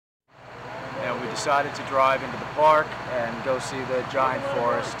decided to drive into the park and go see the giant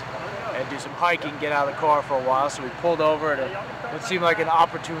forest and do some hiking, get out of the car for a while. So we pulled over at what seemed like an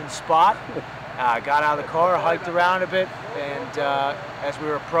opportune spot. Got out of the car, hiked around a bit, and as we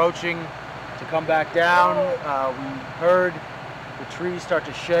were approaching to come back down, we heard the trees start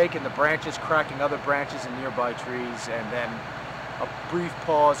to shake and the branches cracking other branches in nearby trees, and then a brief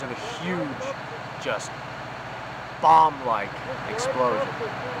pause and a huge, just bomb-like explosion,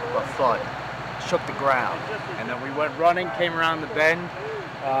 a thud, shook the ground. And then we went running, came around the bend,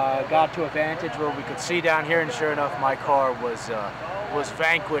 got to a vantage where we could see down here, and sure enough, my car was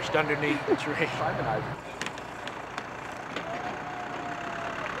vanquished underneath the tree.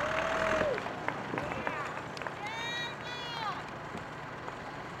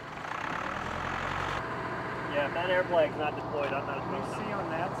 Yeah, if that air flag's not deployed, I'm not supposed to. Can you see on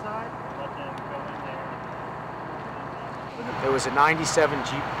that side? Let them go in there. It was a 97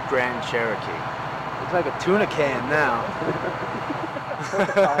 Jeep Grand Cherokee. Looks like a tuna can now.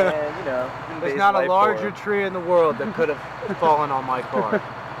 You know, there's not a larger tree in the world that could have fallen on my car.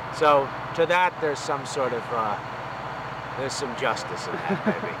 So to that, there's some sort of, there's some justice in that,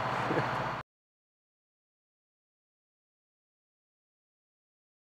 maybe.